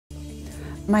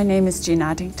My name is Jean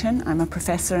Addington. I'm a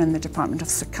professor in the Department of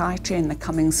Psychiatry in the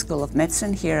Cummings School of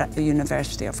Medicine here at the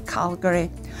University of Calgary.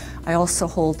 I also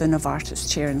hold the Novateur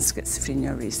chair in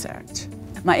schizophrenia research.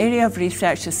 My area of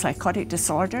research is psychotic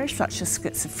disorders such as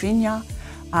schizophrenia.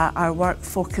 Our work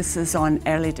focuses on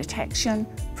early detection,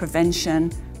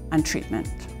 prevention and treatment.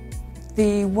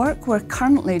 The work we're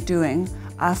currently doing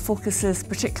focuses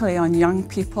particularly on young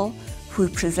people who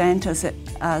present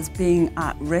as being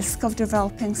at risk of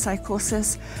developing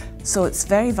psychosis. So it's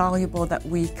very valuable that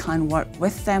we can work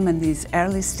with them in these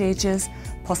early stages,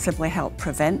 possibly help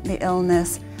prevent the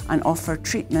illness and offer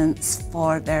treatments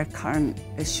for their current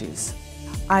issues.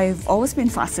 I've always been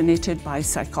fascinated by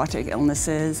psychotic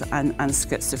illnesses and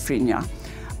schizophrenia.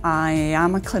 I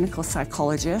am a clinical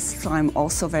psychologist, so I'm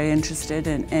also very interested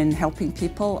in helping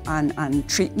people and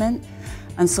treatment.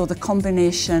 And so the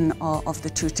combination of the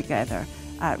two together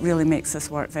really makes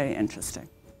this work very interesting.